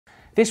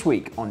This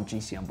week on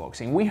GC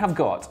Unboxing, we have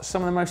got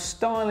some of the most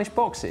stylish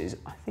boxes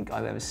I think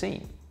I've ever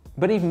seen.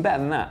 But even better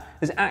than that,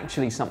 there's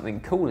actually something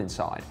cool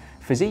inside.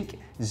 Physique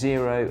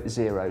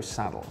 00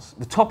 saddles,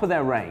 the top of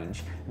their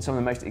range and some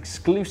of the most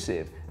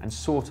exclusive and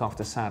sought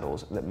after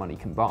saddles that money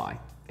can buy.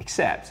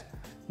 Except,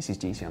 this is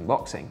GC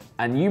Unboxing,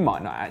 and you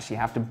might not actually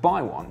have to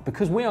buy one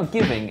because we are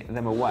giving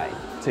them away.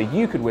 So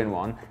you could win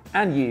one,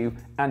 and you,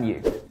 and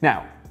you.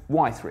 Now,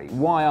 why three?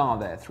 Why are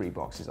there three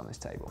boxes on this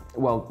table?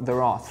 Well,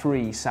 there are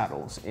three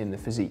saddles in the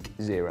Physique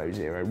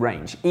 00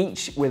 range,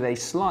 each with a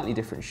slightly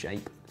different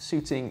shape,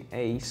 suiting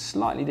a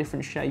slightly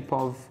different shape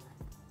of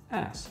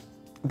ass.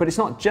 But it's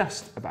not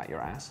just about your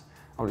ass.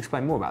 I'll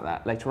explain more about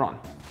that later on.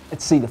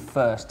 Let's see the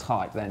first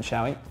type then,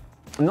 shall we?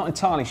 I'm not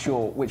entirely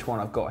sure which one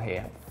I've got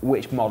here,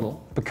 which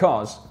model,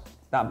 because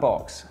that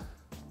box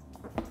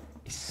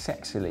is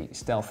sexily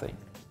stealthy.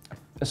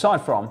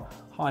 Aside from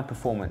high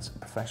performance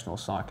professional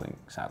cycling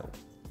saddle.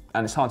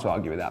 And it's hard to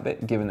argue with that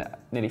bit, given that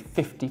nearly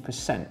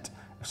 50%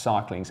 of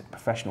cycling's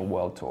professional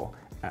world tour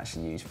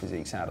actually use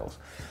Physique saddles.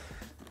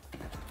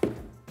 Are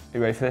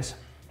you ready for this?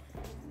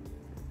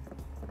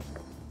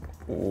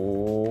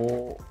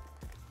 Oh,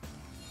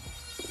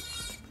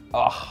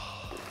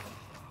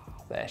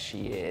 there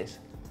she is.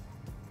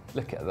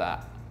 Look at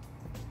that.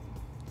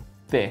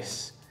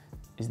 This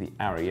is the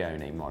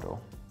Arione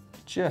model.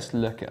 Just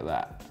look at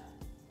that.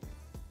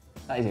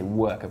 That is a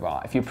work of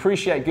art. If you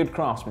appreciate good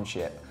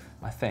craftsmanship,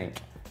 I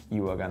think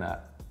you are gonna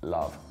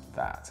love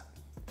that.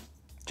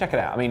 Check it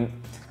out. I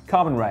mean,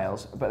 carbon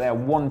rails, but they're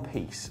one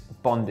piece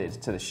bonded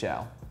to the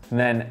shell. And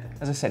then,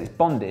 as I said, it's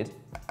bonded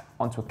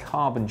onto a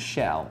carbon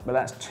shell, but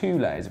that's two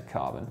layers of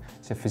carbon.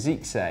 So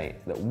Physique say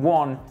that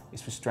one is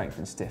for strength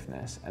and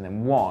stiffness, and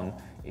then one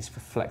is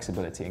for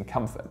flexibility and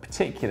comfort,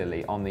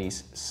 particularly on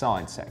these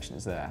side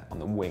sections there, on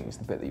the wings,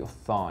 the bit that your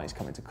thighs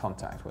come into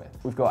contact with.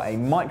 We've got a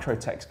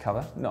Microtex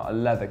cover, not a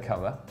leather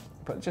cover,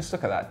 but just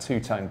look at that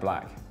two-tone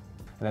black.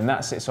 And then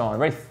that sits on a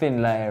very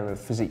thin layer of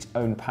Physique's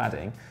own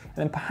padding. And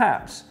then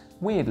perhaps,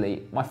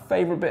 weirdly, my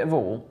favorite bit of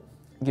all,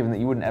 given that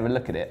you wouldn't ever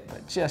look at it,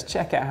 but just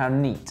check out how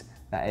neat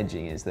that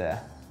edging is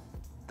there.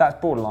 That's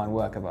borderline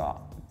work of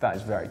art. That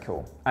is very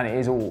cool. And it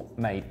is all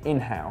made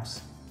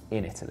in-house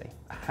in Italy.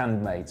 A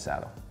handmade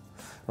saddle.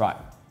 Right,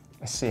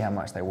 let's see how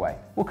much they weigh.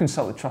 We'll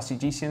consult the trusty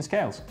GCN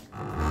scales.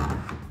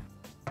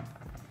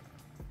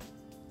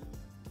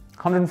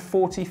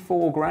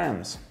 144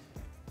 grams.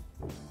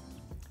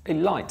 A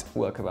light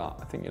work of art,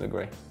 I think you'll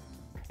agree.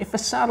 If a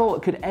saddle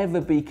could ever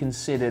be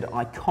considered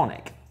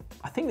iconic,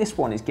 I think this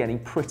one is getting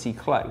pretty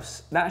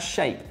close. That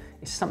shape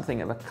is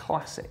something of a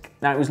classic.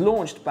 Now, it was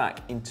launched back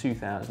in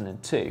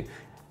 2002,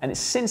 and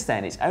since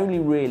then it's only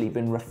really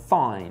been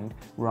refined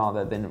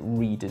rather than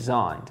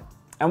redesigned.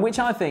 And which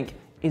I think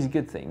is a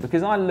good thing,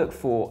 because I look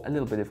for a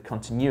little bit of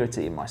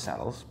continuity in my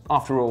saddles.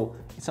 After all,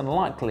 it's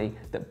unlikely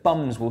that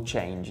bums will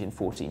change in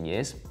 14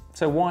 years,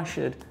 so why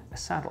should a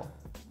saddle?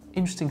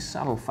 Interesting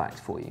saddle fact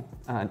for you,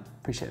 and I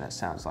appreciate that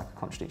sounds like a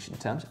contradiction in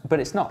terms, but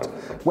it's not.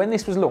 When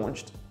this was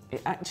launched,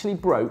 it actually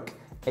broke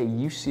a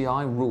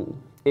UCI rule.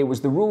 It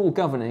was the rule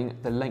governing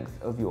the length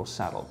of your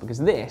saddle, because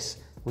this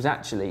was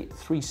actually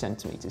 3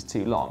 centimeters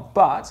too long.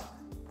 But,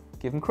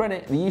 give them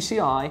credit, the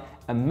UCI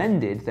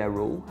amended their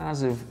rule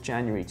as of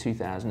January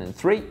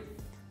 2003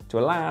 to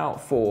allow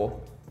for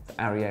the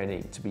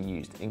Arione to be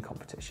used in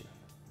competition.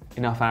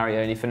 Enough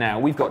Arione for now.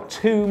 We've got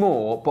 2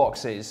 more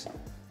boxes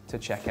to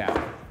check out.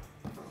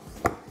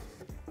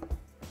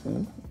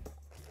 The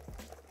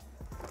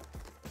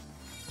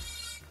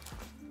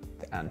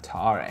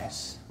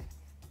Antares,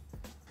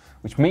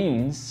 which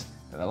means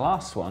that the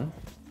last one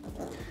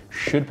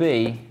should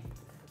be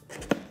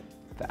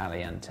the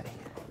Aliante.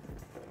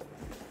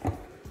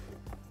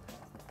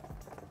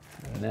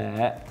 And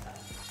there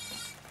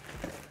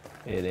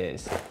it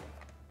is.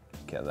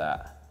 Look at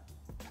that.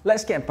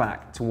 Let's get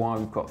back to why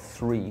we've got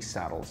 3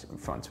 saddles in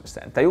front of us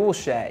then. They all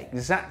share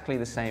exactly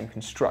the same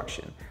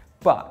construction,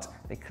 but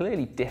they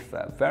clearly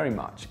differ very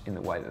much in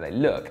the way that they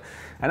look.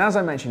 And as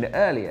I mentioned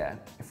earlier,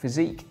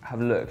 Physique have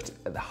looked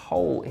at the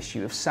whole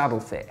issue of saddle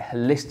fit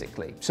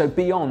holistically, so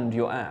beyond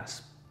your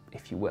ass,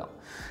 if you will.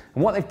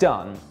 And what they've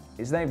done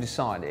is they've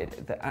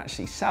decided that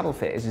actually saddle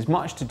fit is as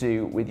much to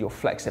do with your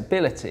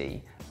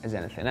flexibility as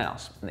anything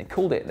else, and they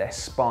called it their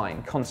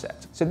spine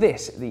concept. So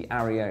this, the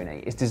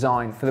Arione, is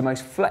designed for the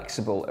most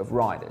flexible of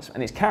riders,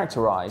 and it's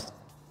characterized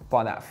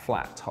by that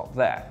flat top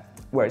there.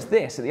 Whereas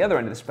this, at the other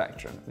end of the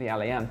spectrum, the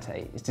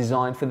Aliante, is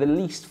designed for the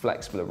least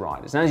flexible of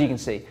riders. And as you can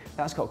see,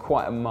 that's got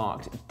quite a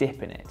marked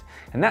dip in it.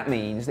 And that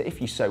means that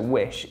if you so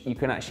wish, you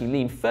can actually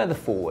lean further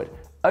forward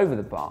over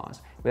the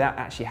bars without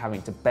actually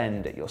having to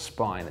bend at your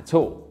spine at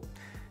all.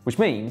 Which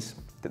means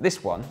that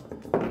this one,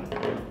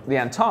 the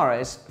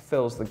Antares,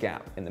 fills the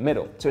gap in the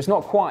middle. So it's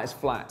not quite as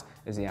flat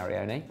as the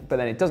Arione, but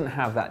then it doesn't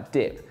have that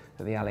dip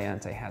that the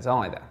Aliante has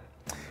either.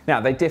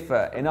 Now, they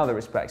differ in other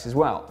respects as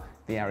well.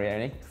 The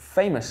Arione,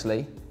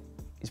 famously,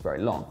 is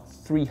very long,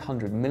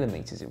 300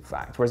 millimeters in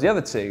fact, whereas the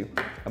other two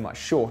are much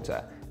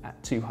shorter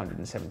at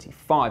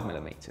 275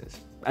 millimeters.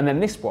 And then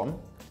this one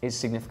is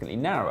significantly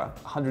narrower,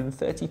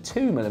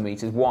 132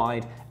 millimeters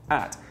wide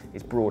at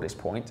its broadest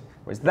point,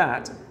 whereas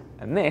that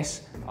and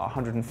this are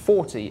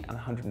 140 and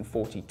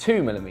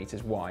 142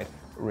 millimeters wide,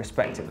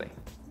 respectively.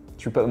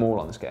 Should we put them all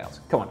on the scales?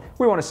 Come on,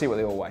 we want to see what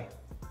they all weigh.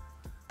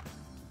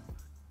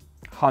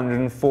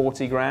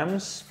 140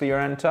 grams for your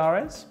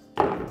Antares.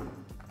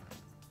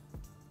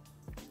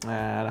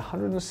 And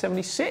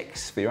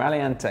 176 for your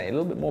Aliante, a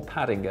little bit more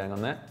padding going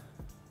on there.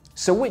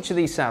 So which of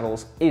these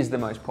saddles is the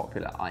most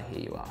popular, I hear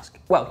you ask?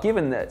 Well,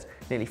 given that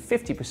nearly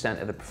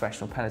 50% of the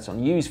professional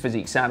peloton use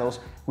physique saddles,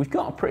 we've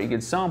got a pretty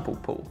good sample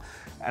pool.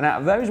 And out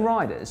of those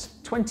riders,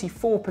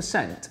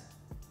 24%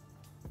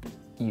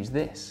 use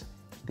this,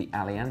 the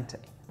Aliante.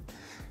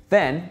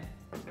 Then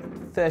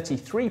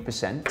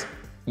 33%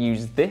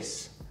 use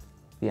this,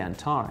 the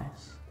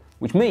Antares,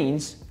 which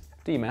means,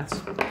 do your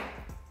maths,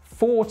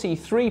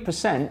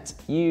 43%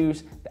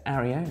 use the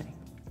Arione.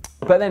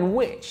 But then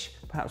which,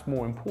 perhaps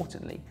more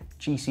importantly,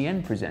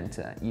 GCN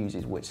presenter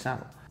uses which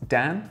saddle?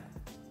 Dan,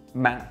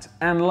 Matt,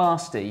 and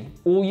Lasty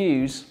all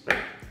use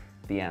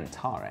the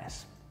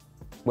Antares,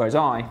 whereas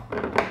I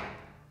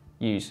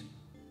use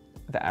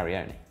the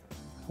Arione.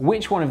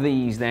 Which one of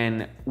these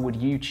then would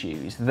you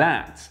choose?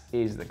 That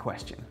is the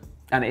question.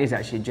 And it is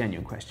actually a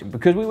genuine question,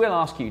 because we will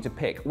ask you to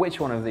pick which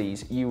one of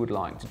these you would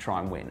like to try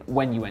and win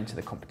when you enter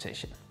the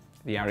competition.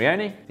 The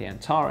Arione, the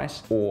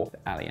Antares, or the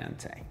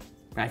Aliante.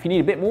 Now, if you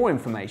need a bit more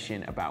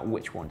information about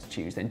which one to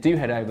choose, then do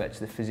head over to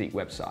the Physique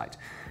website.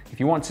 If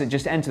you want to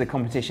just enter the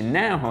competition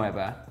now,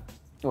 however,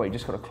 well, you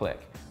just got to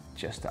click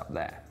just up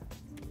there.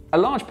 A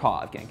large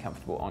part of getting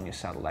comfortable on your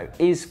saddle, though,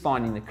 is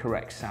finding the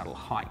correct saddle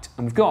height.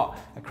 And we've got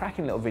a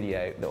cracking little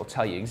video that will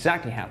tell you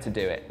exactly how to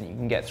do it, and you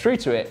can get through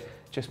to it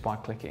just by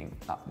clicking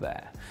up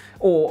there.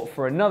 Or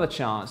for another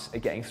chance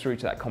at getting through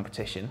to that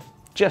competition,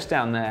 just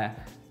down there,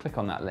 click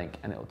on that link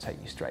and it'll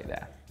take you straight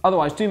there.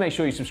 Otherwise, do make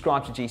sure you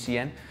subscribe to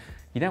GCN.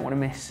 You don't want to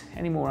miss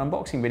any more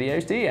unboxing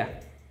videos, do you?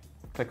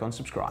 Click on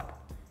subscribe.